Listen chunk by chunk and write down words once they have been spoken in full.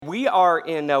we are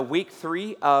in week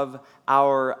 3 of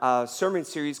our sermon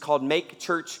series called Make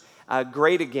Church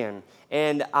Great Again.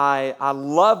 And I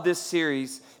love this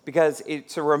series because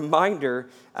it's a reminder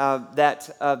that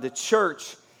the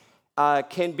church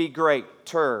can be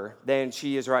greater than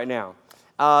she is right now.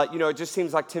 It just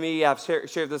seems like to me, I've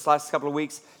shared this last couple of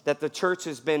weeks, that the church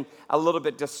has been a little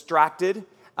bit distracted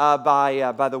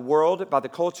by the world, by the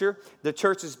culture. The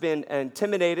church has been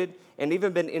intimidated and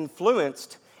even been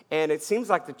influenced. And it seems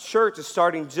like the church is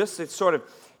starting just to sort of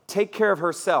take care of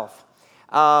herself.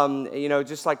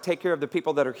 Just like take care of the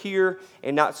people that are here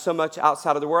and not so much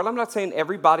outside of the world. I'm not saying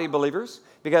everybody believers,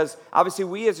 because obviously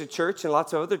we as a church and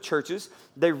lots of other churches,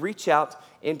 they reach out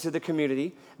into the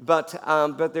community. But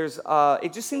there's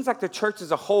it just seems like the church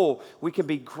as a whole, we can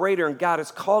be greater, and God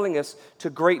is calling us to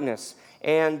greatness.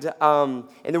 And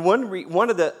then one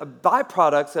of the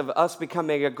byproducts of us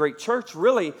becoming a great church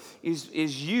really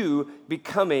is you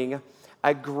becoming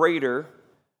a greater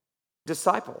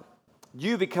disciple.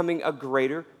 You becoming a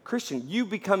greater Christian. You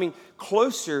becoming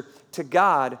closer to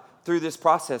God through this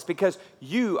process, because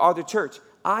you are the church.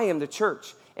 I am the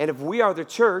church. And if we are the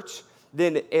church,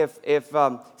 then if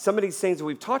some of these things that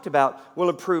we've talked about will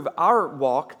improve our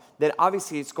walk, then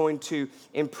obviously it's going to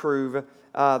improve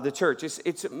the church.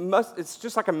 It's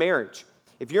just like a marriage.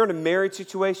 If you're in a marriage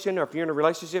situation or if you're in a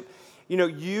relationship,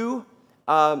 you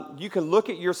can look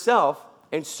at yourself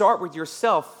and start with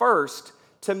yourself first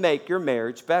to make your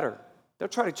marriage better.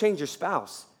 Don't try to change your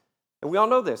spouse. And we all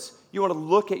know this. You want to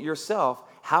look at yourself.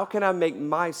 How can I make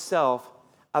myself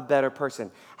a better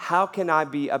person? How can I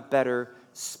be a better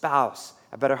spouse,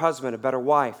 a better husband, a better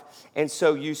wife? And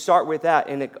so you start with that,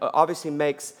 and it obviously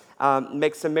makes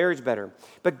the marriage better.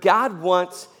 But God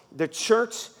wants the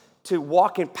church to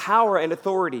walk in power and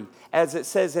authority, as it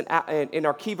says in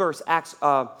our key verse, Acts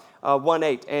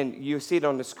 1:8, and you see it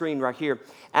on the screen right here.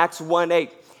 Acts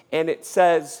 1:8, and it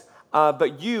says,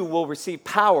 but you will receive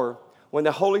power when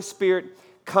the Holy Spirit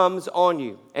comes on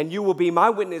you, and you will be my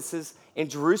witnesses in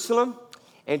Jerusalem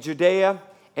and Judea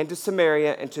and to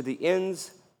Samaria and to the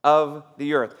ends of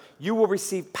the earth. You will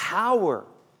receive power.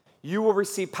 You will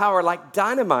receive power like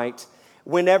dynamite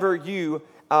whenever you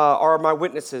are my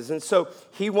witnesses. And so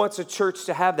he wants a church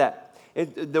to have that.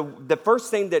 And the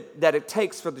first thing that it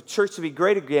takes for the church to be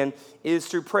great again is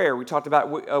through prayer. We talked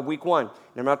about week 1. And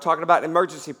I'm not talking about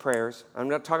emergency prayers. I'm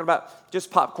not talking about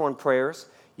just popcorn prayers.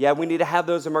 Yeah, we need to have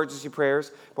those emergency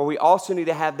prayers, but we also need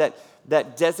to have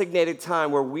that designated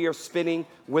time where we are spending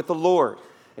with the Lord.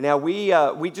 And now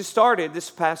we just started this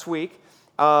past week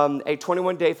a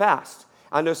 21-day fast.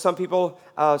 I know some people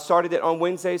started it on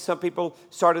Wednesday. Some people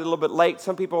started a little bit late.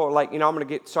 Some people are like, I'm going to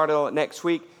get started on it next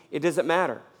week. It doesn't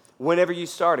matter. Whenever you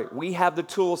start it, we have the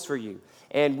tools for you.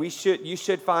 And you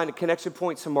should find a connection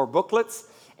point, some more booklets,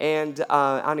 and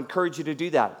I'd encourage you to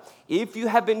do that. If you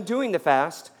have been doing the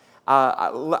fast, I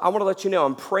want to let you know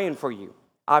I'm praying for you.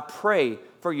 I pray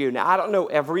for you. Now, I don't know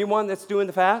everyone that's doing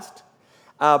the fast,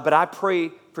 but I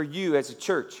pray for you as a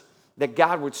church that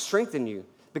God would strengthen you.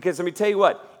 Because let me tell you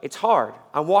what, it's hard.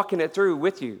 I'm walking it through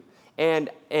with you. And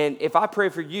if I pray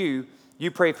for you, you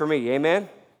pray for me. Amen?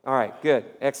 All right, good,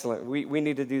 excellent. We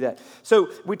need to do that. So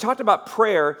we talked about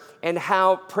prayer and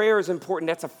how prayer is important.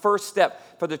 That's a first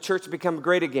step for the church to become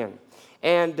great again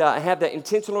and have that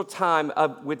intentional time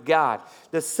with God.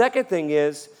 The second thing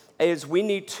is we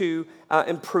need to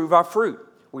improve our fruit.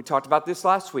 We talked about this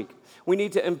last week. We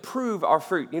need to improve our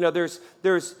fruit.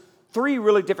 There's 3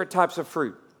 really different types of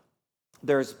fruit.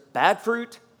 There's bad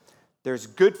fruit, there's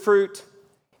good fruit,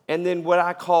 and then what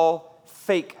I call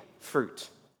fake fruit.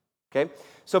 Okay?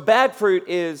 So bad fruit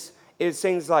is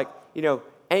things like,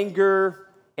 anger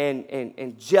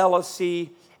and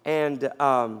jealousy and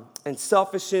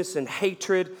selfishness and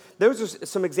hatred. Those are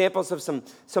some examples of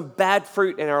some bad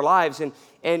fruit in our lives.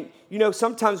 And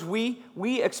sometimes we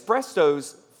express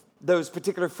those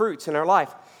particular fruits in our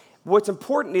life. What's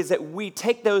important is that we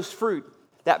take those fruit,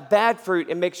 that bad fruit,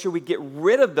 and make sure we get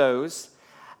rid of those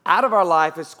out of our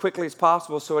life as quickly as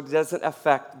possible so it doesn't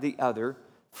affect the other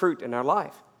fruit in our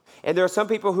life. And there are some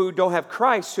people who don't have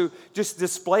Christ who just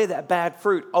display that bad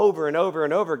fruit over and over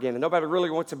and over again, and nobody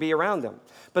really wants to be around them.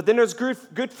 But then there's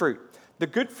good fruit. The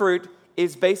good fruit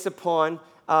is based upon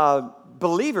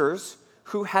believers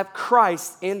who have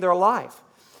Christ in their life.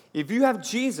 If you have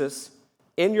Jesus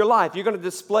in your life, you're going to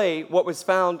display what's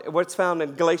found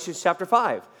in Galatians chapter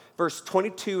 5, verse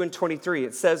 22 and 23.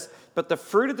 It says, but the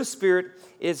fruit of the Spirit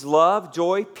is love,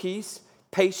 joy, peace,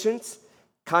 patience,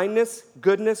 kindness,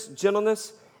 goodness,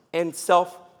 gentleness, and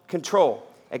self-control.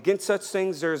 Against such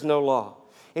things there is no law.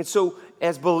 And so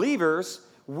as believers,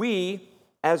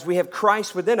 as we have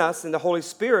Christ within us and the Holy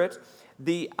Spirit,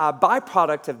 the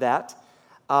byproduct of that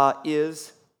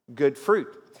is good fruit.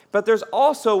 But there's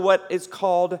also what is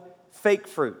called fake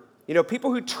fruit. You know,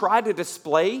 people who try to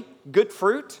display good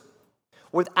fruit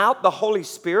without the Holy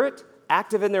Spirit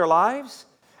active in their lives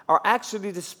are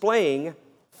actually displaying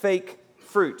fake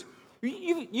fruit.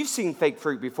 You've seen fake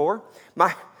fruit before.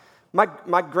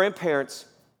 My grandparents,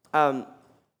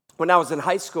 when I was in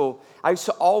high school, I used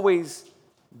to always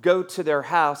go to their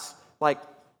house like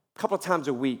a couple of times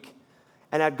a week.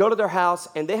 And I'd go to their house,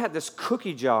 and they had this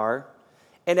cookie jar,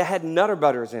 and it had Nutter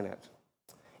Butters in it.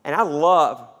 And I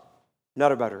love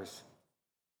Nutter Butters.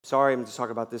 Sorry, I'm just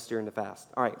talking about this during the fast.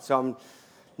 All right, so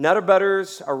Nutter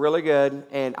Butters are really good,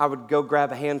 and I would go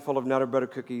grab a handful of Nutter Butter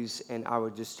cookies, and I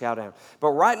would just chow down.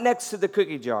 But right next to the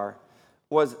cookie jar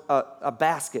was a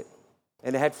basket,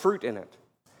 and it had fruit in it.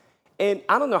 And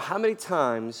I don't know how many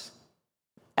times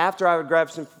after I would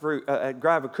grab some fruit,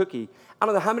 grab a cookie, I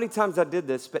don't know how many times I did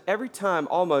this, but every time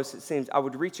almost, it seems, I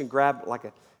would reach and grab like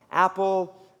an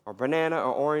apple or banana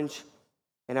or orange,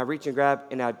 and I'd reach and grab,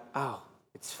 and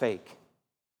it's fake.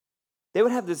 They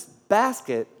would have this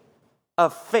basket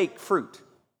of fake fruit,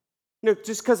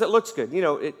 just because it looks good.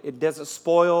 It doesn't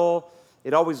spoil.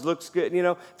 It always looks good.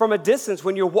 From a distance,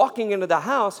 when you're walking into the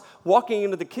house, walking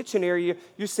into the kitchen area,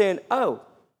 you're saying, oh,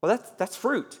 well, that's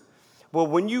fruit. Well,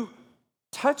 when you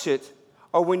touch it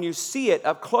or when you see it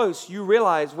up close, you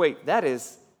realize, wait, that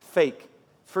is fake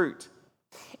fruit.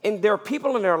 And there are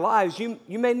people in our lives, you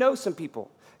may know some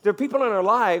people. There are people in our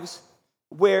lives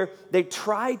where they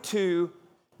try to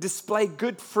display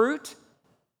good fruit,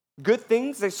 good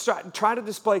things. They try to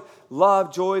display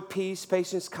love, joy, peace,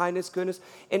 patience, kindness, goodness.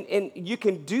 And you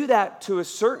can do that to a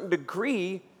certain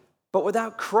degree, but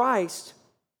without Christ,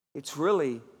 it's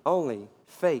really only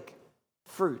fake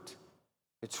fruit.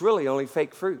 It's really only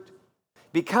fake fruit.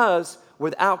 Because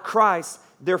without Christ,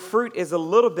 their fruit is a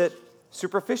little bit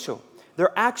superficial.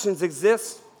 Their actions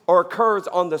exist or occurs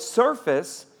on the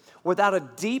surface without a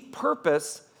deep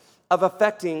purpose of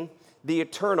affecting the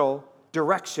eternal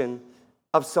direction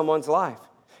of someone's life.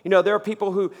 There are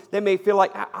people who they may feel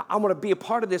like, I want to be a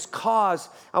part of this cause.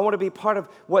 I want to be part of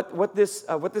what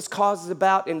this cause is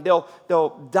about, and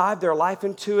they'll dive their life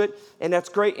into it, and that's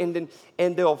great. And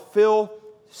they'll feel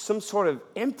some sort of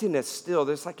emptiness still.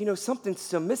 There's like, something's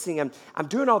still missing. I'm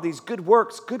doing all these good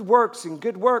works,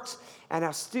 and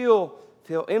I still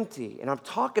feel empty. And I'm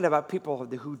talking about people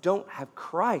who don't have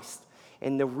Christ.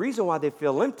 And the reason why they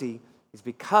feel empty is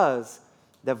because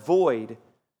the void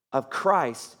of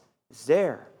Christ is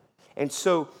there. And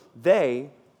so they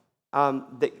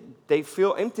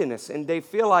feel emptiness, and they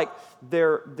feel like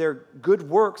their good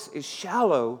works is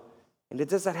shallow, and it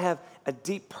doesn't have a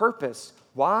deep purpose.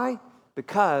 Why?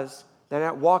 Because they're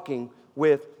not walking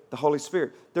with the Holy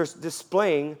Spirit. They're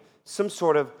displaying some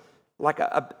sort of like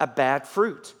a bad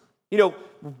fruit.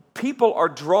 People are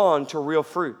drawn to real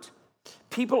fruit.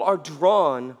 People are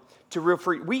drawn to real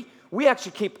fruit. We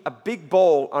actually keep a big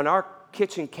bowl on our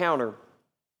kitchen counter,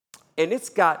 and it's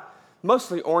got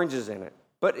mostly oranges in it,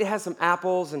 but it has some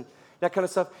apples and that kind of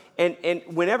stuff. And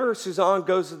whenever Suzanne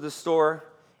goes to the store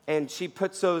and she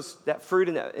puts that fruit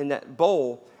in that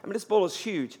bowl, this bowl is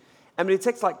huge. It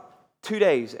takes like 2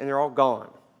 days and they're all gone,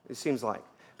 it seems like,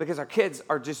 because our kids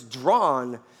are just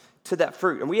drawn to that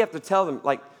fruit. And we have to tell them,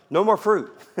 like, no more fruit,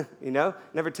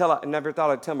 Never thought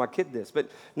I'd tell my kid this,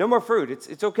 but no more fruit.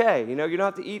 It's okay, you don't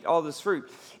have to eat all this fruit.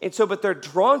 And so, but they're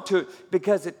drawn to it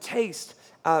because it tastes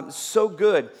so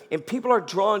good. And people are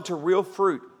drawn to real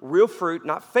fruit,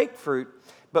 not fake fruit,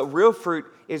 but real fruit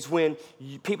is when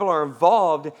people are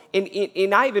involved.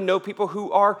 And I even know people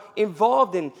who are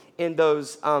involved in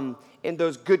those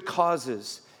good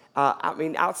causes.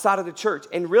 Outside of the church.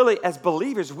 And really, as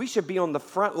believers, we should be on the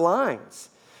front lines.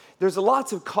 There's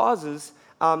lots of causes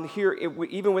here,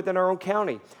 even within our own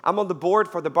county. I'm on the board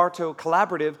for the Bartow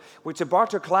Collaborative, which the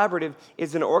Bartow Collaborative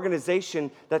is an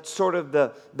organization that's sort of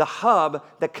the hub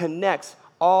that connects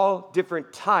all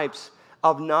different types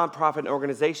of nonprofit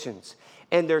organizations.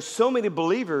 And there's so many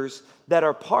believers that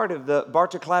are part of the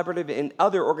Bartow Collaborative and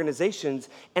other organizations,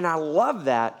 and I love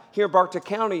that here in Bartow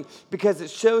County because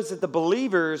it shows that the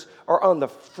believers are on the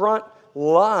front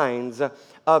lines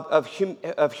of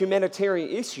humanitarian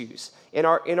issues in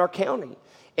our county.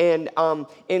 And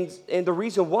the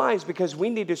reason why is because we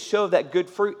need to show that good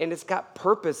fruit, and it's got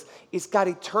purpose. It's got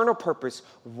eternal purpose.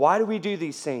 Want to do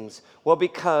these things? Well,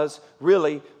 because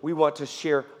really we want to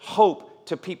share hope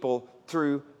to people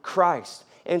through Christ.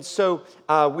 And so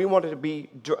we want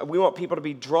people to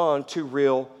be drawn to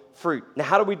real fruit. Now,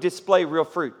 how do we display real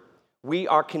fruit? We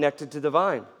are connected to the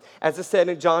vine. As I said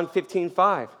in John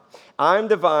 15:5, I'm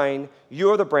the vine,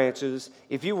 you are the branches.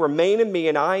 If you remain in me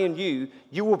and I in you,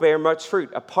 you will bear much fruit.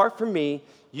 Apart from me,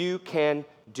 you can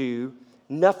do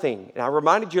nothing. And I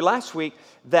reminded you last week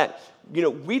that,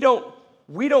 we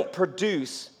don't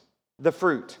produce the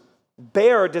fruit.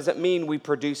 Bear doesn't mean we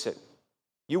produce it.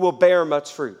 You will bear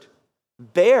much fruit.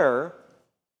 Bear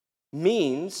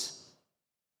means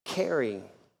carry.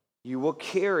 You will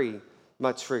carry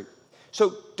much fruit.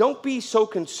 So don't be so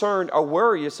concerned or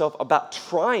worry yourself about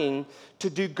trying to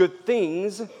do good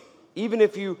things, even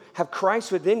if you have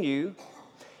Christ within you.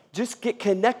 Just get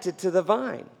connected to the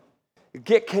vine.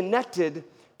 Get connected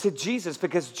to Jesus,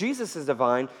 because Jesus is the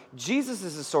vine. Jesus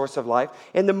is the source of life.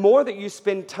 And the more that you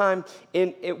spend time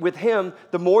with him,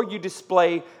 the more you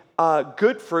display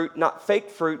good fruit, not fake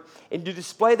fruit. And you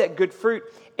display that good fruit,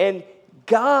 and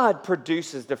God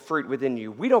produces the fruit within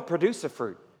you. We don't produce the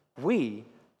fruit. We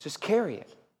just carry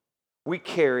it. We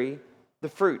carry the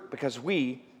fruit because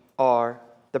we are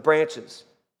the branches.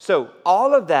 So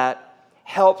all of that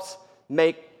helps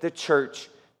make the church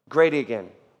great again.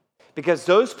 Because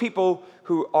those people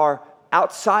who are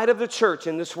outside of the church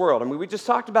in this world, we just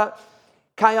talked about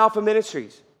Chi Alpha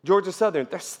Ministries, Georgia Southern.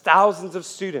 There's thousands of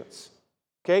students,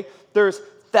 okay? There's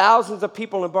thousands of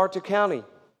people in Bartow County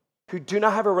who do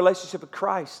not have a relationship with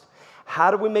Christ.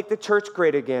 How do we make the church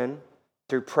great again?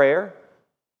 Through prayer.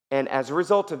 And as a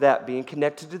result of that, being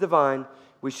connected to the vine,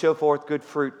 we show forth good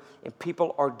fruit, and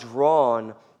people are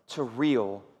drawn to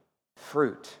real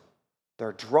fruit.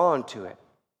 They're drawn to it.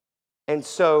 And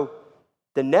so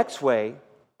the next way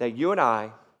that you and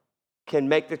I can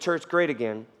make the church great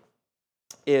again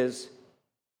is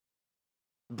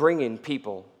bringing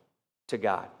people to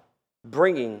God,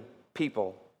 bringing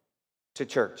people to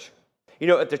church.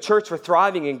 If the church were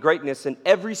thriving in greatness, then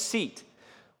every seat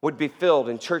would be filled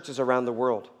in churches around the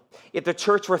world. If the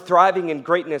church were thriving in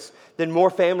greatness, then more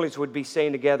families would be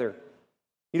staying together.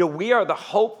 We are the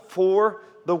hope for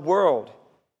the world,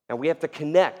 and we have to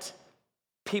connect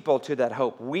people to that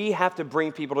hope. We have to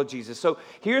bring people to Jesus. So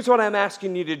here's what I'm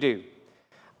asking you to do.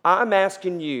 I'm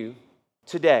asking you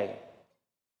today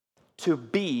to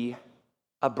be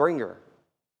a bringer.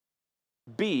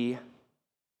 Be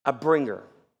a bringer.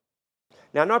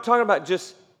 Now, I'm not talking about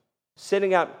just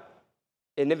sending out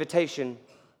an invitation.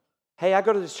 Hey, I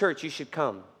go to this church, you should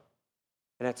come.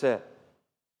 And that's it.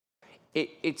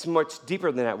 It's much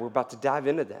deeper than that. We're about to dive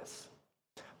into this.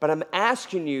 But I'm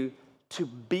asking you to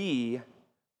be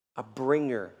a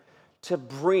bringer, to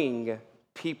bring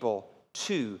people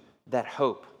to that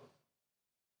hope.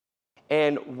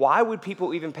 And why would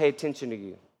people even pay attention to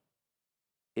you?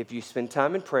 If you spend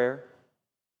time in prayer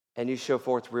and you show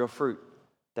forth real fruit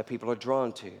that people are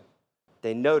drawn to.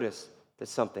 They notice that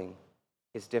something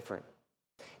is different.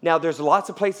 Now, there's lots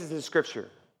of places in Scripture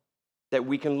that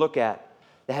we can look at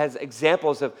that has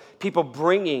examples of people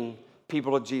bringing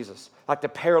people to Jesus. Like the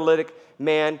paralytic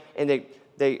man, and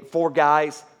they four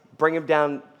guys bring him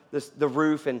down the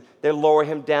roof, and they lower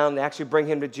him down. They actually bring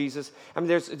him to Jesus.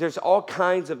 There's all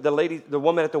kinds of the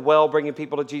woman at the well bringing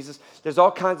people to Jesus. There's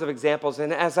all kinds of examples.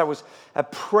 And as I was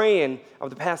praying over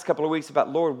the past couple of weeks about,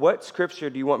 Lord, what Scripture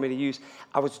do you want me to use?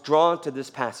 I was drawn to this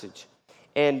passage.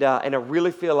 And I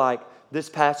really feel like this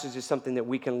passage is something that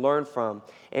we can learn from.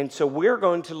 And so we're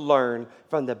going to learn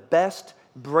from the best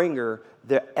bringer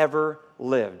that ever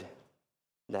lived.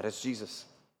 And that is Jesus.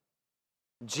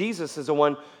 Jesus is the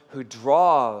one who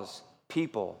draws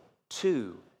people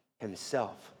to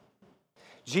himself.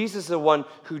 Jesus is the one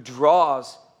who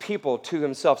draws people to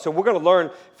himself. So we're going to learn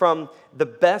from the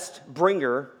best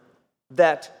bringer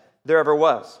that there ever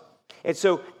was. And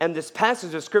so, and this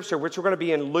passage of Scripture, which we're going to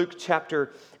be in Luke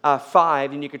chapter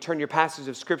 5, and you can turn your passage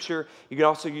of Scripture. You can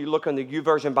also look on the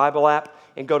YouVersion Bible app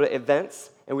and go to events,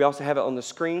 and we also have it on the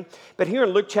screen. But here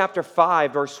in Luke chapter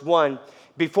 5, verse 1,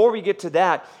 before we get to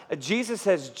that, Jesus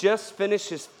has just finished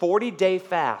his 40-day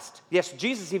fast. Yes,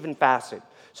 Jesus even fasted.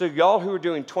 So y'all who are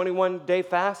doing 21-day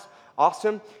fast,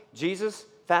 awesome. Jesus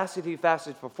fasted. He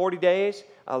fasted for 40 days,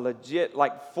 a legit,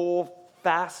 full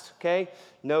fast, okay?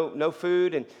 No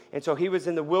food. And so he was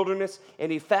in the wilderness,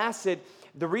 and he fasted.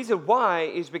 The reason why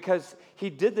is because he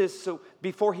did this so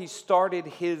before he started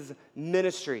his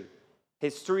ministry.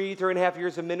 His 3.5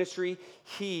 years of ministry,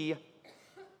 he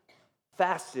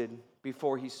fasted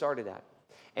before he started that.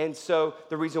 And so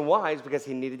the reason why is because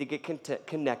he needed to get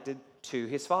connected to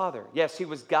his Father. Yes, he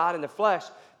was God in the flesh,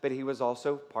 but he was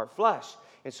also part flesh.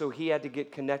 And so he had to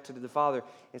get connected to the Father.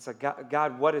 And so,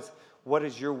 God, what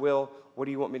is your will? What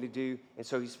do you want me to do? And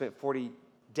so he spent 40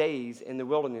 days in the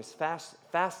wilderness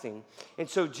fasting. And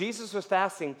so Jesus was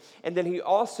fasting, and then he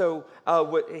also,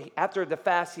 after the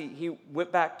fast, he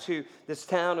went back to this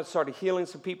town and started healing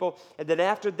some people. And then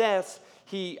after this,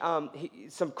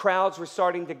 some crowds were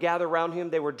starting to gather around him.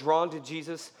 They were drawn to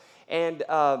Jesus, and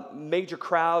major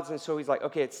crowds. And so he's like,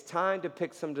 okay, it's time to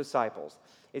pick some disciples.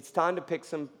 It's time to pick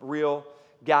some real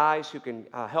guys who can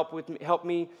help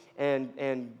me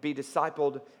and be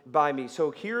discipled by me.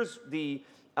 So here's the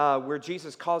where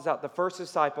Jesus calls out the first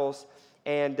disciples,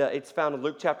 and it's found in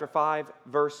Luke chapter 5,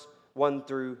 verse 1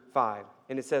 through 5.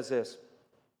 And it says this: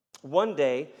 One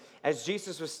day, as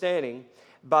Jesus was standing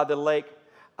by the lake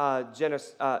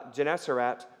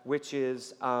Gennesaret, which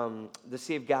is the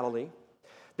Sea of Galilee,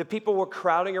 the people were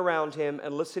crowding around him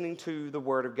and listening to the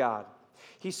word of God.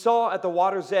 He saw at the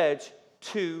water's edge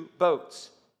 2 boats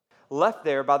left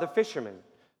there by the fishermen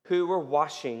who were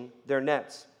washing their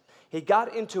nets. He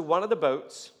got into one of the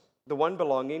boats, the one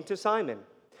belonging to Simon,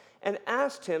 and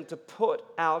asked him to put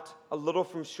out a little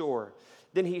from shore.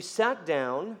 Then he sat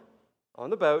down on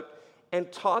the boat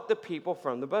and taught the people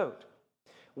from the boat.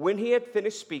 When he had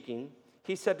finished speaking,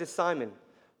 he said to Simon,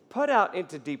 "Put out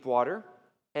into deep water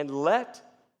and let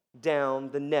down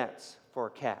the nets for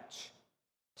a catch."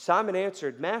 Simon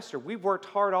answered, "Master, we've worked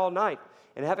hard all night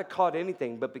and haven't caught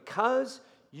anything, but because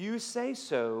you say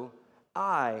so,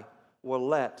 I will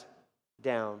let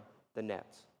down the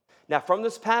nets." Now, from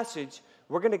this passage,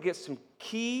 we're going to get some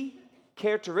key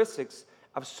characteristics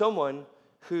of someone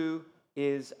who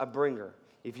is a bringer.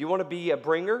 If you want to be a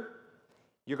bringer,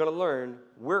 you're going to learn,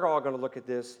 we're all going to look at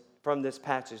this from this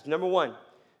passage. Number one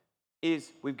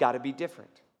is we've got to be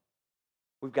different.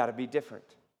 We've got to be different.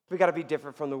 We've got to be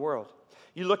different from the world.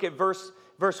 You look at verse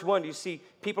 1, you see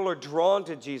people are drawn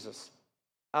to Jesus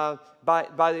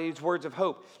by these words of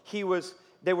hope.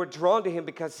 They were drawn to him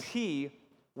because he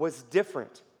was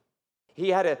different. He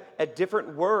had a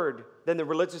different word than the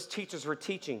religious teachers were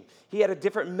teaching. He had a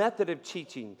different method of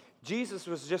teaching. Jesus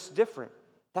was just different.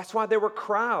 That's why there were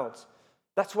crowds.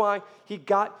 That's why he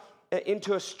got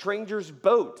into a stranger's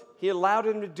boat. He allowed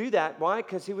him to do that. Why?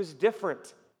 Because he was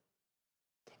different.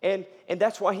 And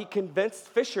that's why he convinced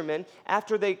fishermen,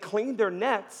 after they cleaned their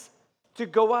nets, to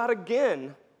go out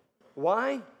again.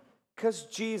 Why? Because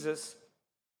Jesus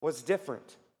was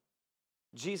different.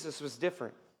 Jesus was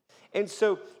different. And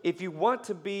so if you want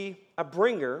to be a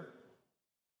bringer,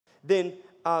 then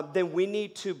we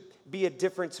need to be a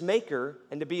difference maker.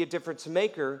 And to be a difference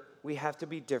maker, we have to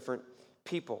be different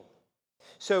people.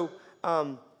 So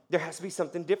there has to be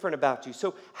something different about you.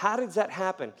 So how does that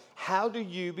happen? How do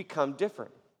you become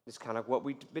different? It's kind of what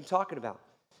we've been talking about.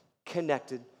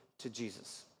 Connected to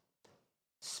Jesus.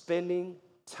 Spending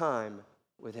time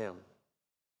with him.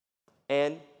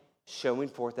 And showing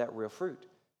forth that real fruit.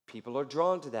 People are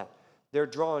drawn to that. They're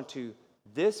drawn to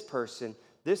this person,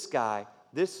 this guy,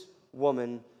 this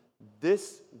woman,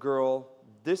 this girl,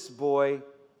 this boy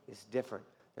is different.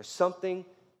 There's something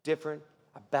different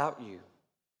about you.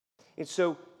 And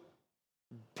so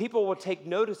people will take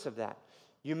notice of that.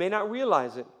 You may not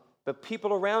realize it, but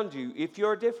people around you, if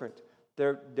you're different,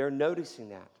 they're noticing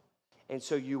that. And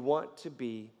so you want to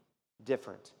be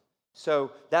different.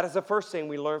 So that is the first thing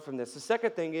we learn from this. The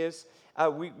second thing is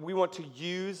we want to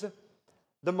use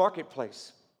the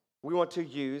marketplace. We want to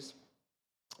use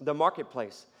the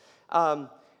marketplace.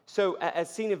 So as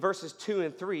seen in verses 2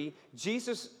 and 3,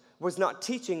 Jesus was not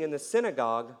teaching in the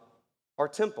synagogue or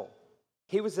temple.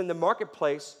 He was in the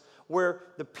marketplace where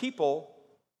the people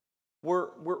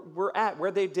were at,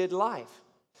 where they did life.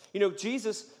 You know,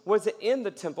 Jesus wasn't in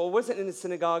the temple, wasn't in the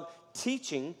synagogue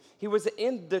teaching. He was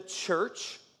in the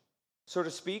church, so to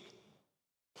speak.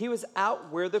 He was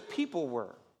out where the people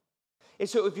were. And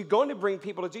so if you're going to bring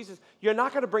people to Jesus, you're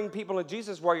not going to bring people to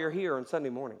Jesus while you're here on Sunday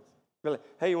mornings. You're like,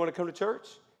 hey, you want to come to church?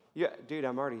 Yeah, dude,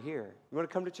 I'm already here. You want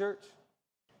to come to church?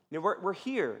 You know, we're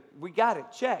here. We got it.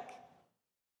 Check.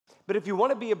 But if you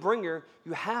want to be a bringer,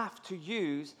 you have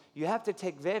to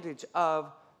take advantage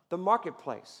of the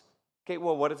marketplace. Okay,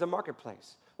 well, what is a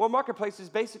marketplace? Well, a marketplace is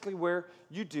basically where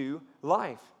you do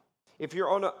life. If you're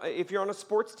on a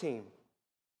sports team,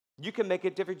 you can make a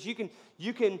difference.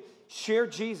 You can share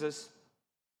Jesus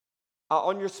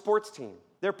on your sports team.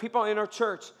 There are people in our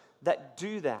church that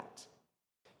do that.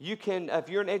 You can, if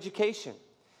you're in education,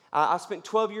 I spent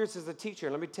 12 years as a teacher.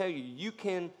 Let me tell you, you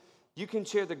can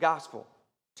share the gospel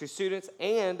to students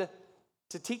and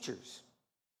to teachers.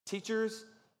 Teachers,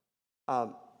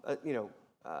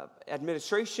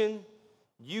 administration,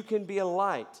 you can be a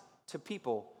light to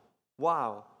people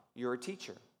while you're a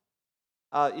teacher.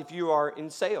 If you are in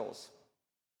sales,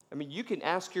 I mean, you can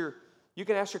ask your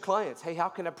clients, hey, how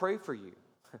can I pray for you?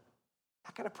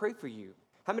 How can I pray for you?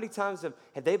 How many times have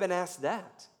they been asked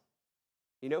that?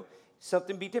 You know,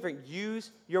 something be different.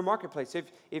 Use your marketplace.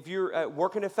 If you're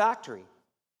working a factory,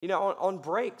 you know, on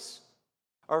breaks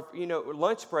or, you know,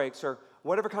 lunch breaks or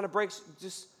whatever kind of breaks,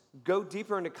 just go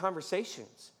deeper into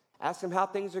conversations. Ask them how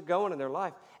things are going in their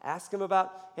life. Ask them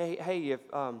about, hey, if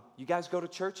you guys go to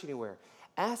church anywhere.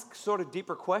 Ask sort of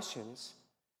deeper questions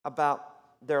about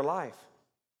their life.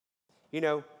 You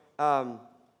know,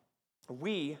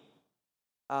 we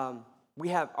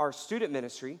have our student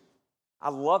ministry. I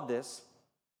love this.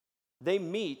 They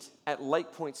meet at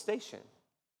Lake Point Station,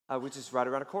 which is right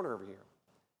around the corner over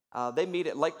here. They meet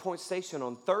at Lake Point Station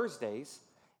on Thursdays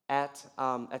at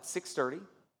 6:30,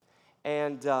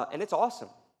 and it's awesome.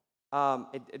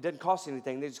 It doesn't cost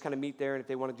anything. They just kind of meet there, and if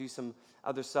they want to do some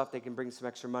other stuff, they can bring some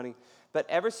extra money. But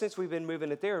ever since we've been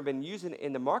moving it there and been using it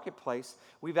in the marketplace,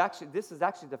 this is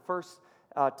actually the first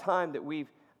time that we've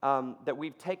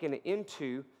taken it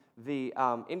into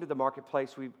the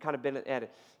marketplace. We've kind of been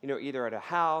at either at a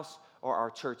house or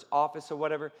our church office or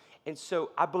whatever. And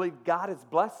so I believe God has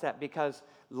blessed that, because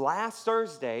last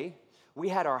Thursday we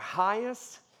had our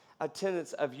highest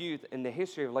attendance of youth in the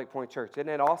history of Lake Point Church. Isn't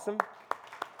that awesome?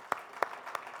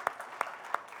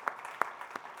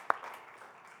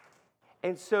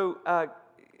 And so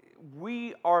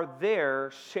we are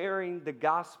there sharing the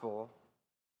gospel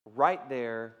right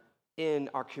there in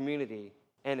our community,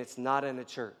 and it's not in a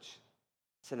church.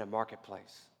 It's in a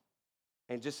marketplace.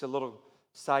 And just a little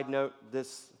side note,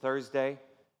 this Thursday,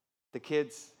 the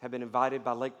kids have been invited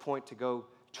by Lake Point to go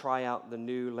try out the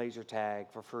new laser tag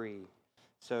for free.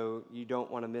 So you don't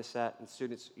want to miss that. And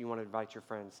students, you want to invite your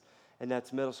friends. And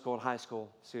that's middle school and high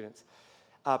school students.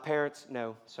 Parents,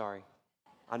 no, sorry.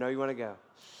 I know you want to go.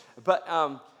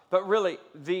 But really,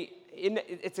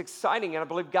 it's exciting, and I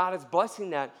believe God is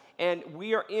blessing that. And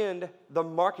we are in the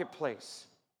marketplace.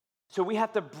 So we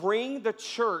have to bring the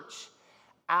church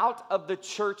out of the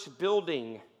church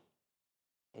building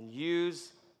and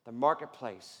use the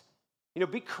marketplace. You know,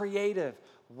 be creative.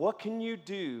 What can you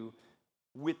do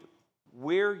with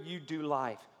where you do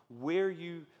life, where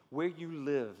you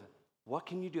live? What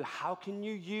can you do? How can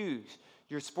you use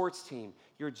your sports team,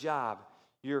 your job,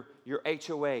 your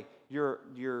HOA,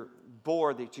 your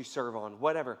board that you serve on,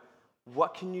 whatever?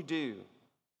 What can you do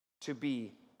to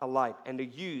be a light and to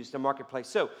use the marketplace?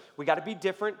 So we got to be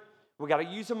different. We got to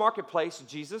use the marketplace.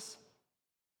 Jesus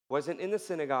wasn't in the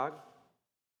synagogue.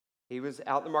 He was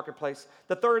out in the marketplace.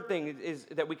 The third thing is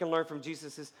that we can learn from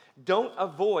Jesus is don't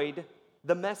avoid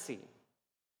the messy.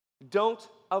 Don't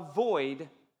avoid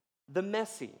the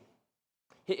messy.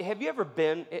 Have you ever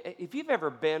been, if you've ever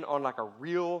been on like a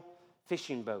real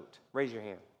fishing boat, raise your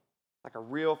hand. Like a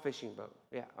real fishing boat.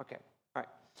 Yeah, okay. All right.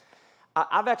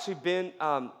 I've actually been,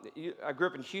 I grew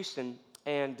up in Houston,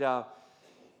 and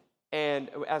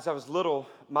as I was little,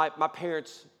 my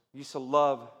parents used to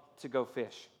love to go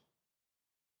fish.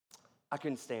 I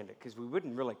couldn't stand it because we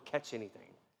wouldn't really catch anything.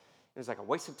 It was like a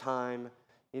waste of time,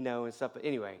 and stuff. But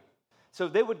anyway, so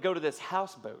they would go to this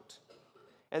houseboat,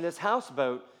 and this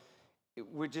houseboat, it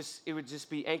would just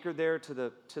be anchored there to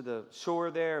the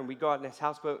shore there, and we'd go out in this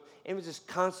houseboat, and it would just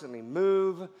constantly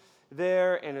move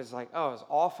there, and it was like, oh, it was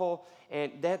awful.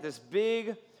 And they had this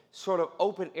big sort of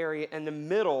open area in the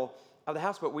middle of the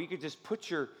houseboat where you could just put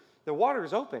the water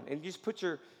is open, and you just put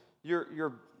your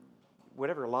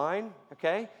whatever line,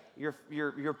 okay,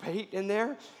 your bait in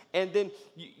there, and then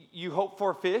you hope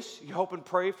for a fish, you hope and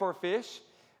pray for a fish,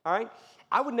 all right?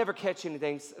 I would never catch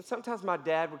anything. Sometimes my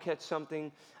dad would catch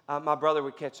something, my brother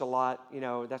would catch a lot,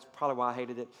 that's probably why I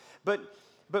hated it, but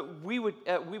we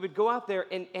would go out there,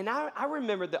 and I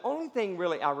remember, the only thing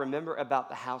really I remember about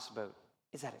the houseboat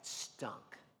is that it stunk.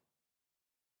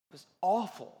 It was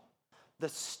awful. The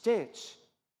stench,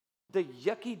 the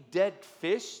yucky dead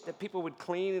fish that people would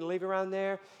clean and leave around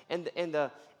there, and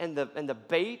the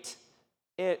bait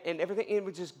and everything, it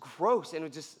was just gross, and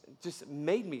it just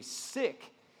made me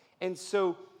sick. And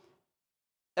so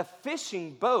a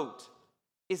fishing boat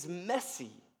is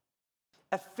messy.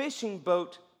 A fishing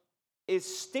boat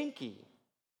is stinky.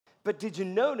 But did you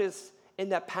notice in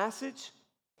that passage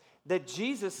that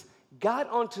Jesus got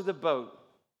onto the boat?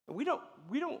 We don't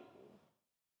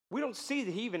see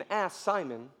that he even asked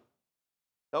Simon,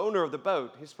 the owner of the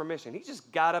boat, his permission. He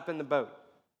just got up in the boat.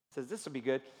 Says, this will be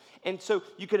good. And so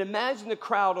you can imagine the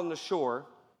crowd on the shore.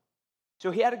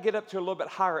 So he had to get up to a little bit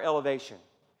higher elevation.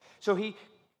 So he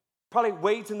probably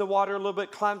wades in the water a little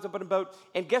bit, climbs up in a boat,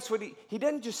 and guess what? He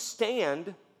doesn't just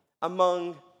stand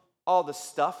among all the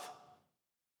stuff.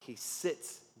 He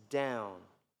sits down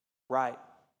right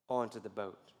onto the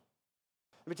boat.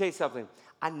 Let me tell you something.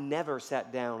 I never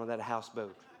sat down on that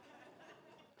houseboat.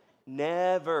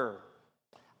 Never.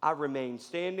 I remained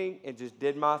standing and just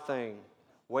did my thing.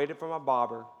 Waited for my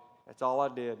bobber. That's all I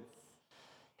did.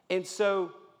 And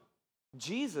so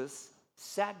Jesus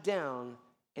sat down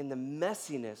in the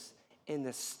messiness, in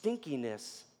the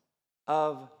stinkiness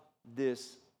of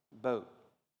this boat.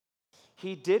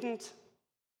 He didn't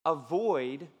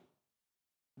avoid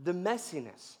the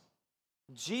messiness.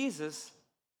 Jesus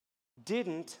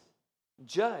didn't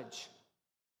judge.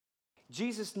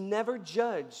 Jesus never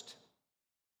judged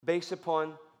based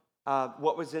upon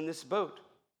what was in this boat.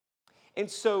 And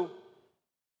so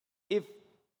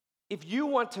if you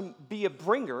want to be a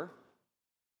bringer,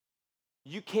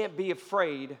 you can't be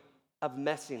afraid of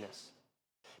messiness.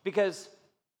 Because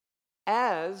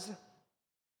as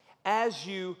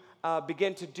you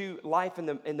begin to do life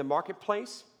in the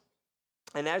marketplace,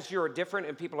 and as you're different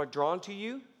and people are drawn to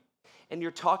you, and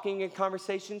you're talking in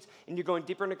conversations, and you're going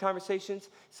deeper into conversations,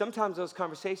 sometimes those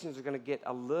conversations are going to get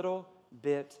a little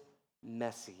bit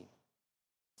messy.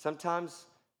 Sometimes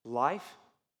life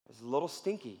is a little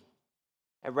stinky.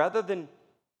 And rather than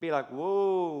be like,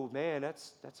 whoa, man,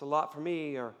 that's a lot for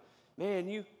me, or man,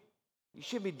 you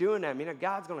shouldn't be doing that. I mean,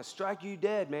 God's going to strike you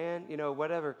dead, man,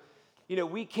 whatever.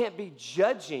 We can't be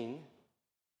judging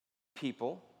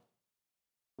people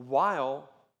while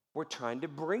we're trying to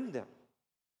bring them.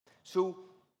 So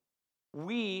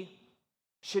we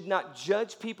should not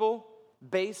judge people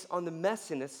based on the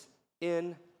messiness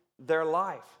in their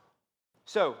life.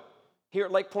 So here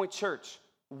at Lake Point Church,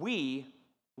 we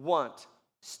want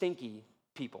stinky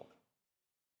people.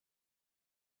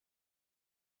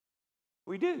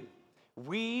 We do.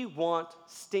 We want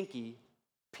stinky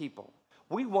people.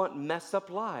 We want messed up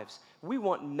lives. We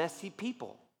want messy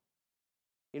people.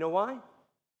 You know why?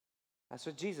 That's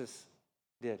what Jesus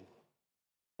did.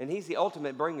 And he's the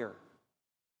ultimate bringer.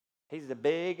 He's the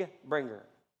big bringer.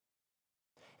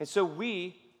 And so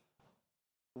we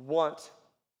want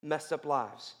messed up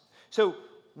lives. So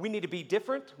we need to be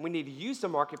different. We need to use the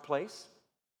marketplace.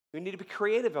 We need to be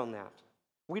creative on that.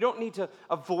 We don't need to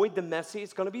avoid the messy.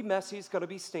 It's going to be messy. It's going to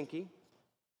be stinky.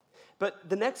 But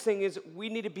the next thing is we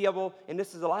need to be able, and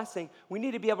this is the last thing, we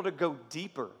need to be able to go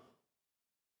deeper.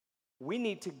 We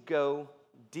need to go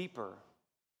deeper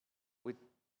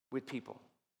with people.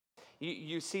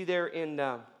 You see there in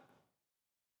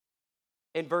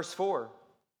verse 4,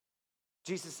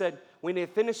 Jesus said, when he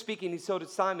had finished speaking, he said to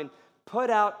Simon,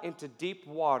 put out into deep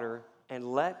water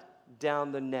and let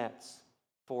down the nets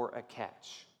for a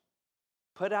catch.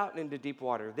 Put out into deep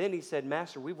water. Then he said,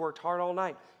 Master, we've worked hard all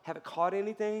night, haven't caught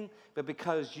anything, but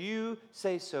because you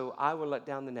say so, I will let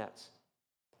down the nets.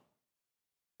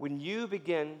 When you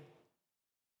begin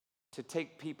to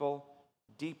take people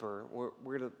deeper,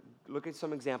 we're going to look at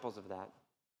some examples of that.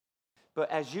 But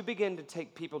as you begin to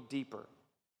take people deeper,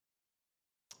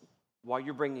 while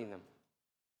you're bringing them,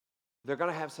 they're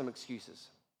going to have some excuses.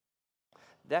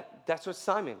 That's what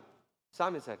Simon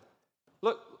said.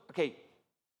 Look, okay,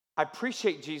 I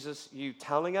appreciate Jesus, you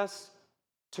telling us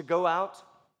to go out,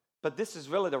 but this is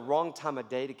really the wrong time of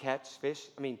day to catch fish.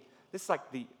 I mean, this is like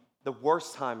the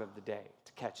worst time of the day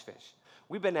to catch fish.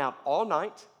 We've been out all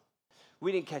night.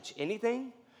 We didn't catch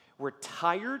anything. We're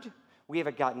tired. We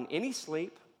haven't gotten any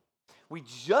sleep. We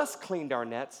just cleaned our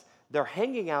nets. They're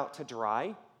hanging out to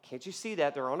dry. Can't you see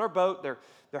that? They're on our boat.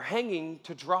 They're hanging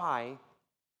to dry.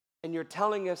 And you're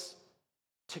telling us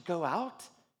to go out?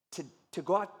 To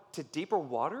go out to deeper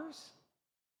waters?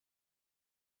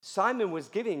 Simon was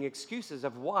giving excuses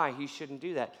of why he shouldn't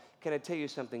do that. Can I tell you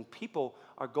something? People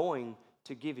are going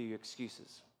to give you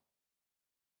excuses.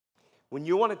 When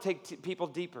you want to take people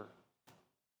deeper,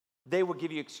 they will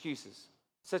give you excuses,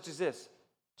 such as this.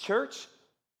 Church,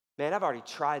 man, I've already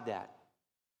tried that.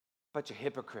 Bunch of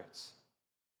hypocrites.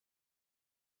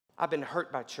 I've been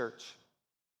hurt by church.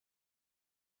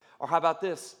 Or how about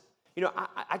this?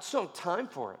 I just don't have time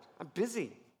for it. I'm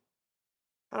busy.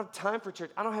 I don't have time for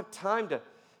church. I don't have time to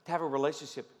have a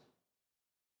relationship.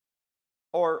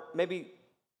 Or maybe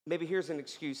here's an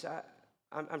excuse.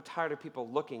 I'm tired of people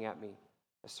looking at me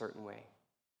a certain way.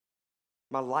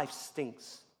 My life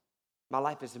stinks. My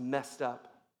life is messed up.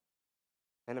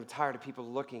 And I'm tired of people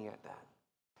looking at that.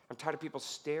 I'm tired of people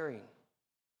staring.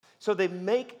 So they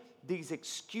make these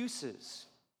excuses.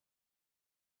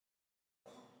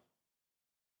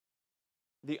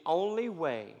 The only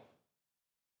way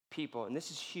people, and this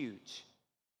is huge,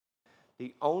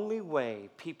 the only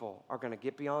way people are going to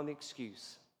get beyond the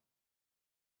excuse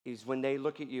is when they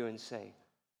look at you and say,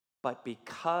 but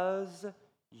because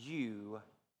you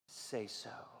say so.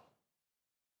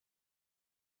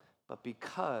 But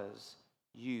because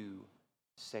you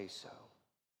say so.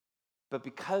 But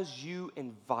because you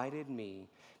invited me,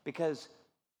 because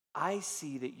I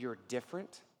see that you're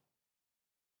different,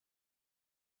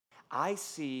 I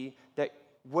see that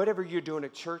whatever you're doing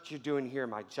at church, you're doing here in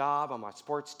my job, on my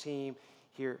sports team,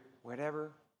 here,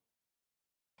 whatever.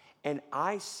 And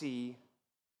I see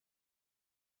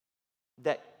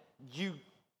that you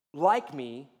like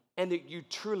me and that you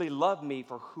truly love me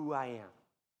for who I am,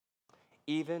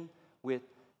 even with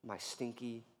my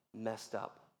stinky, messed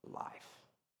up life.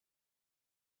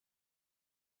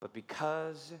 But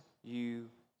because you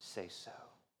say so.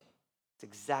 It's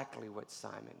exactly what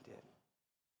Simon did.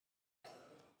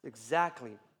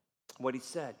 Exactly what he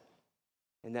said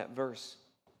in that verse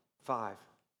 5.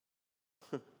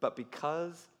 But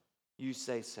because you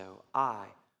say so, I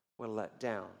will let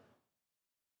down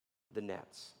the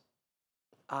nets.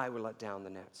 I will let down the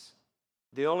nets.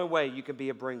 The only way you can be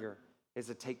a bringer is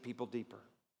to take people deeper.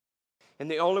 And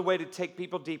the only way to take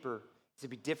people deeper is to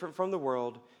be different from the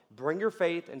world, bring your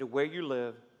faith into where you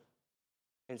live,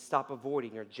 and stop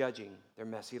avoiding or judging their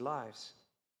messy lives.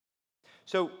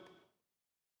 So,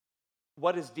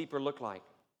 what does deeper look like?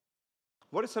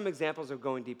 What are some examples of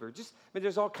going deeper?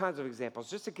 There's all kinds of examples.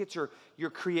 Just to get your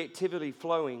creativity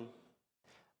flowing,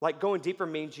 like going deeper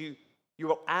means you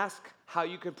will ask how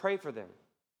you can pray for them.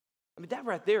 That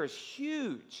right there is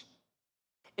huge.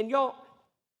 And y'all,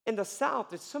 in the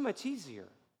South, it's so much easier.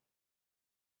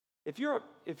 If you're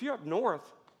up north,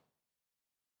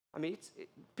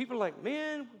 people are like,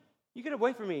 man, you get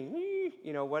away from me,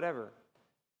 whatever.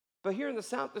 But here in the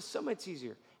South, it's so much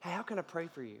easier. Hey, how can I pray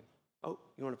for you? Oh,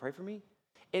 you want to pray for me?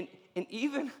 And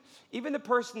even the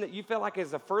person that you feel like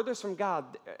is the furthest from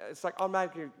God, it's like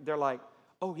automatically they're like,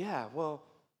 oh yeah, well,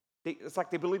 it's like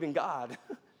they believe in God.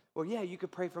 Well, yeah, you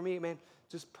could pray for me, man.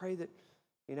 Just pray that,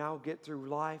 I'll get through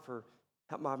life, or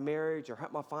help my marriage, or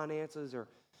help my finances, or,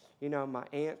 my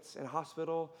aunt's in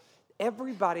hospital.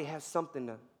 Everybody has something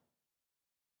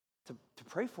to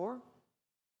pray for,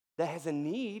 that has a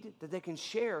need that they can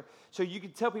share. So you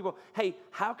can tell people, hey,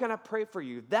 how can I pray for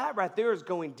you? That right there is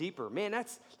going deeper. Man,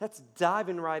 that's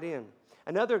diving right in.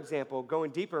 Another example,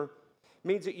 going deeper,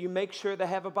 means that you make sure they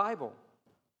have a Bible.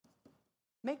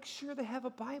 Make sure they have a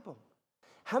Bible.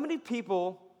 How many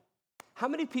people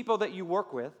that you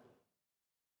work with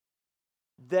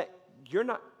that you're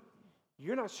not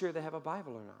sure they have a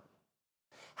Bible or not?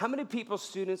 How many people,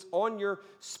 students, on your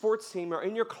sports team or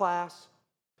in your class,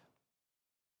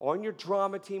 or on your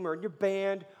drama team or in your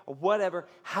band or whatever,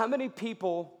 how many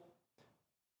people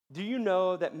do you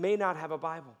know that may not have a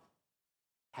Bible?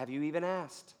 Have you even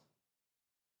asked?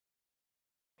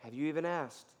 Have you even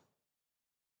asked?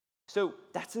 So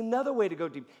that's another way to go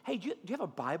deep. Hey, do you have a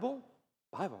Bible?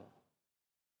 Bible?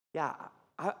 Yeah,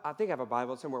 I think I have a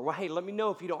Bible somewhere. Well, hey, let me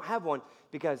know if you don't have one,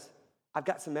 because I've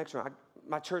got some extra.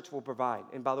 My church will provide.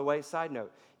 And by the way, side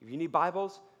note, if you need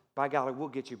Bibles, by golly, we'll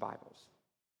get you Bibles.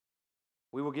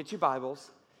 We will get you Bibles,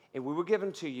 and we will give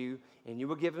them to you, and you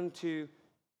will give them to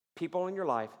people in your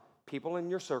life, people in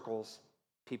your circles,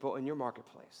 people in your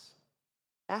marketplace.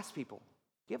 Ask people,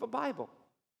 do you have a Bible?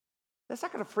 That's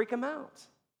not going to freak them out.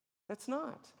 That's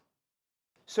not.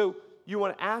 So you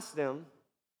want to ask them,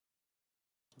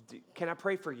 can I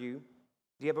pray for you?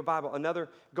 Do you have a Bible? Another,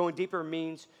 going deeper,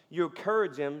 means you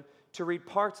encourage them to read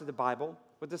parts of the Bible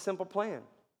with a simple plan.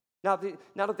 Now,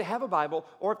 if they have a Bible,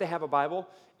 or if they have a Bible,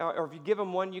 or if you give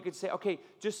them one, you could say, okay,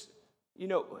 just,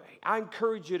 I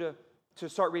encourage you to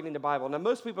start reading the Bible. Now,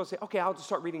 most people say, okay, I'll just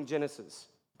start reading Genesis,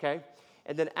 okay?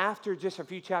 And then after just a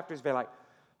few chapters, they're like,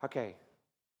 okay,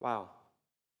 wow,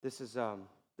 this is a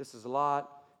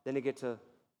lot. Then they get to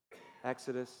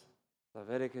Exodus,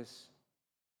 Leviticus,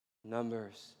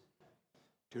 Numbers,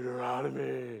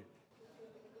 Deuteronomy.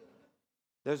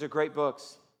 Those are great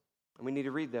books, and we need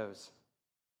to read those.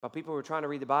 But people who are trying to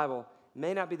read the Bible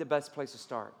may not be the best place to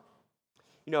start.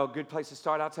 A good place to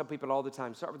start, I'll tell people all the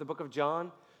time, start with the book of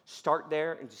John, start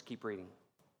there, and just keep reading.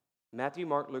 Matthew,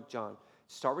 Mark, Luke, John.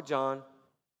 Start with John,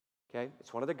 okay?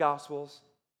 It's one of the Gospels.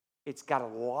 It's got a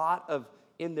lot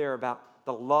in there about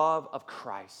the love of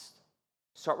Christ.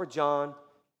 Start with John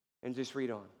and just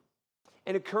read on.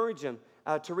 And encourage them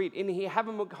to read. And have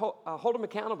them hold them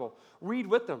accountable. Read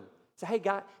with them. Say, hey,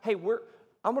 God, I'm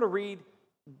going to read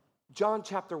John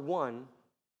chapter 1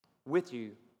 with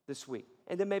you this week.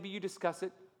 And then maybe you discuss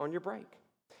it on your break.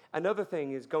 Another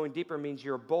thing is, going deeper means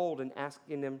you're bold in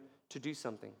asking them to do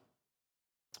something.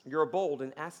 You're bold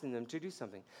in asking them to do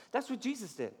something. That's what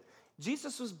Jesus did.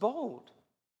 Jesus was bold.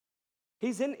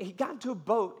 He got into a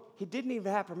boat he didn't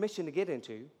even have permission to get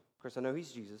into. Of course, I know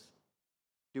he's Jesus.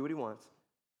 Do what he wants.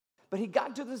 But he got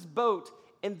into this boat,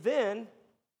 and then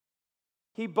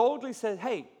he boldly said,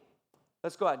 hey,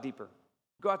 let's go out deeper.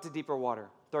 Go out to deeper water.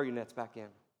 Throw your nets back in.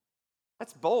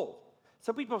 That's bold.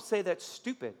 Some people say that's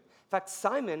stupid. In fact,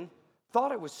 Simon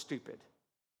thought it was stupid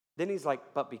Then he's like,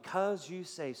 but because you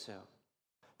say so.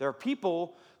 There are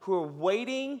people who are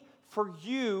waiting for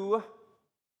you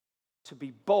to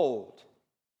be bold.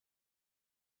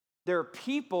 There are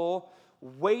people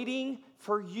waiting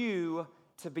for you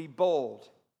to be bold,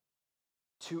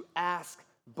 to ask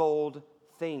bold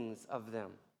things of them.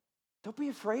 Don't be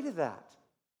afraid of that.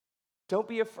 Don't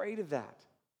be afraid of that.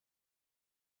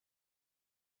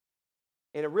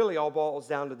 And it really all boils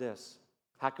down to this.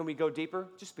 How can we go deeper?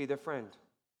 Just be their friend.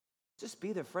 Just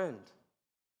be their friend.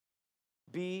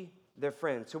 Be their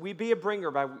friend. So we be a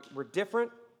bringer we're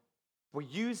different. We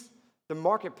use the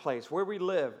marketplace where we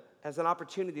live as an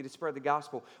opportunity to spread the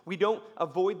gospel. We don't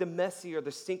avoid the messy or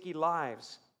the stinky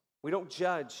lives. We don't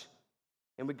judge.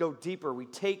 And we go deeper. We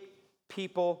take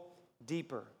people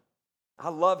deeper. I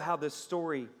love how this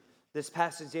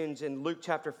passage ends in Luke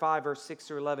chapter 5, verse 6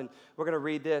 through 11. We're going to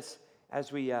read this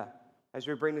as we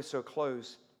bring this to a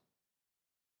close.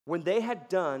 When they had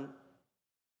done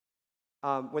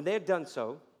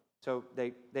so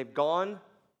they've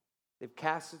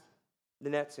cast the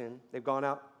nets in, they've gone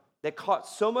out, they caught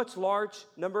so much large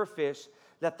number of fish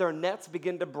that their nets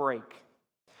began to break.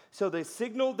 So they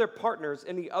signaled their partners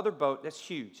in the other boat, that's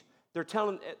huge. They're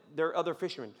telling their other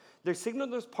fishermen. They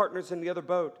signaled those partners in the other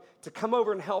boat to come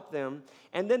over and help them.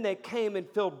 And then they came and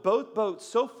filled both boats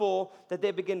so full that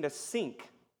they began to sink.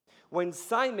 When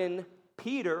Simon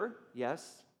Peter,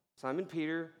 yes, Simon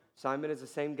Peter, Simon is the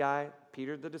same guy,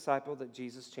 Peter the disciple that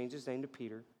Jesus changed his name to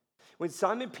Peter. When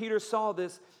Simon Peter saw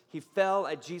this, he fell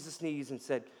at Jesus' knees and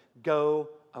said, "Go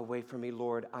away from me,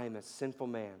 Lord, I am a sinful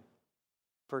man."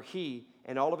 For he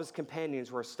and all of his companions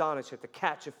were astonished at the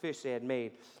catch of fish they had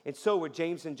made. And so were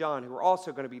James and John, who were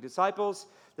also going to be disciples,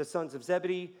 the sons of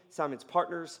Zebedee, Simon's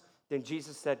partners. Then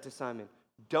Jesus said to Simon,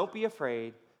 "Don't be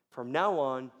afraid. From now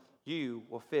on, you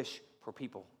will fish for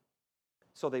people."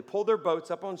 So they pulled their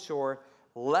boats up on shore,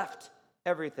 left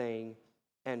everything,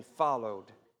 and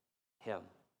followed him.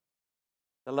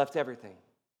 They left everything.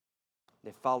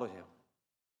 They followed him.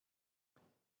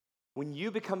 When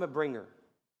you become a bringer,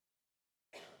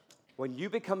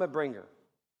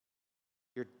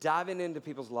 you're diving into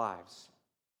people's lives.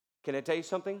 Can I tell you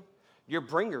something? Your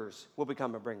bringers will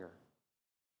become a bringer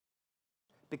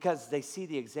because they see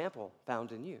the example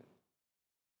found in you.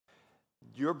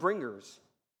 Your bringers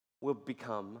will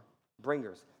become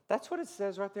bringers. That's what it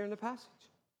says right there in the passage.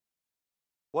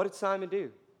 What did Simon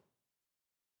do?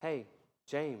 Hey,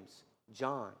 James,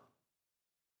 John.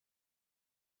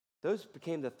 Those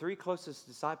became the three closest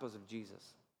disciples of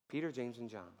Jesus. Peter, James, and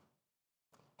John.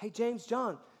 Hey, James,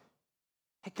 John.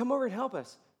 Hey, come over and help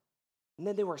us. And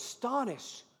then they were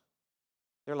astonished.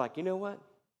 They're like, you know what?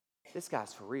 This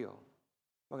guy's for real.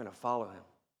 We're going to follow him.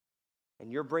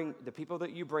 And the people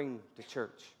that you bring to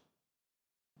church,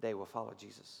 they will follow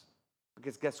Jesus.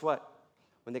 Because guess what?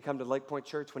 When they come to Lake Point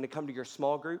Church, when they come to your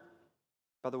small group,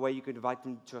 by the way, you can invite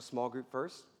them to a small group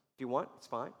first. If you want, it's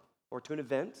fine. Or to an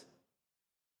event.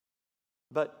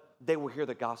 But they will hear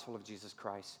the gospel of Jesus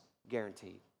Christ,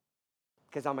 guaranteed.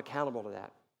 Because I'm accountable to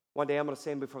that. One day I'm going to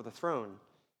stand before the throne,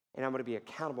 and I'm going to be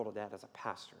accountable to that as a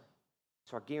pastor.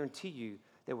 So I guarantee you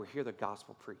they will hear the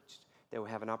gospel preached. They will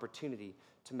have an opportunity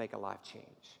to make a life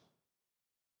change.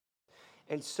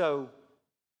 And so,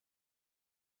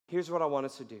 here's what I want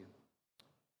us to do.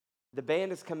 The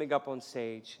band is coming up on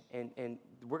stage, and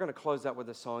we're going to close out with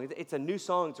a song. It's a new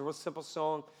song. It's a real simple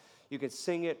song. You can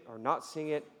sing it or not sing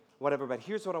it, whatever. But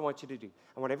here's what I want you to do.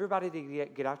 I want everybody to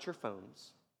get out your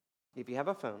phones. If you have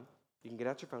a phone, you can get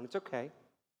out your phone. It's okay.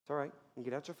 It's all right. You can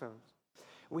get out your phones.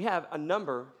 We have a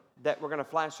number that we're going to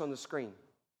flash on the screen.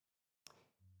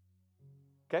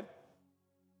 Okay?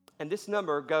 And this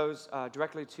number goes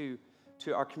directly to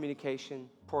our communication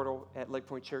portal at Lake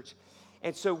Point Church.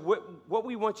 And so what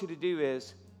we want you to do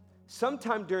is,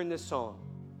 sometime during this song,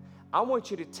 I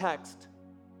want you to text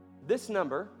this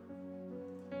number,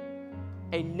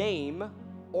 a name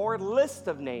or list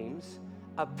of names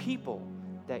of people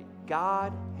that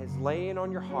God has laid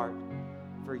on your heart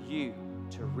for you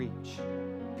to reach.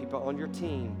 People on your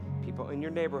team, people in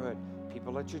your neighborhood,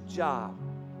 people at your job,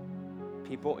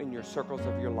 people in your circles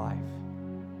of your life.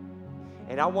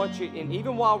 And I want you, and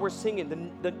even while we're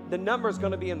singing, the number is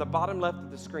going to be in the bottom left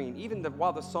of the screen, even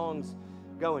while the song's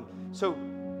going. So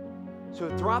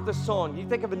throughout the song, you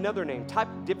think of another name,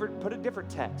 put a different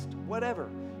text, whatever.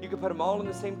 You can put them all in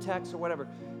the same text or whatever.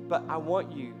 But I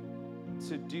want you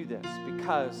to do this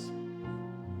because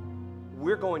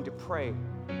we're going to pray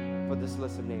for this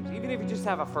list of names. Even if you just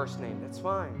have a first name, that's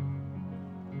fine.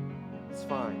 It's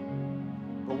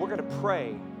fine. But we're going to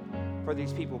pray for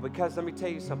these people because let me tell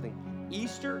you something.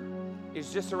 Easter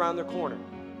is just around the corner.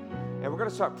 And we're going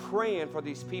to start praying for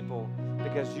these people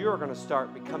because you're going to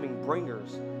start becoming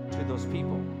bringers to those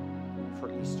people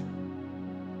for Easter.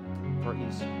 For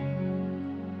Easter.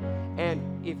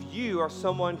 And if you are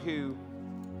someone who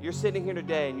you're sitting here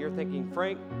today and you're thinking,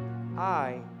 Frank,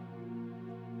 I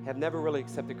have never really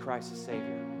accepted Christ as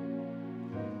Savior.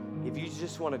 If you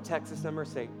just want to text this number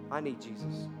and say, I need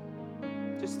Jesus,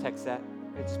 just text that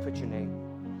and just put your name.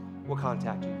 We'll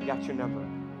contact you. We got your number.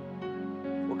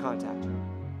 We'll contact you,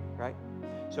 right?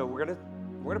 So we're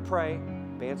gonna pray.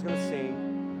 Band's gonna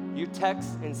sing. You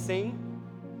text and sing,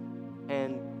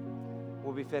 and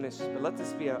we'll be finished. But let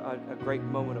this be a great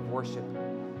moment of worship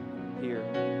here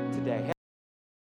today.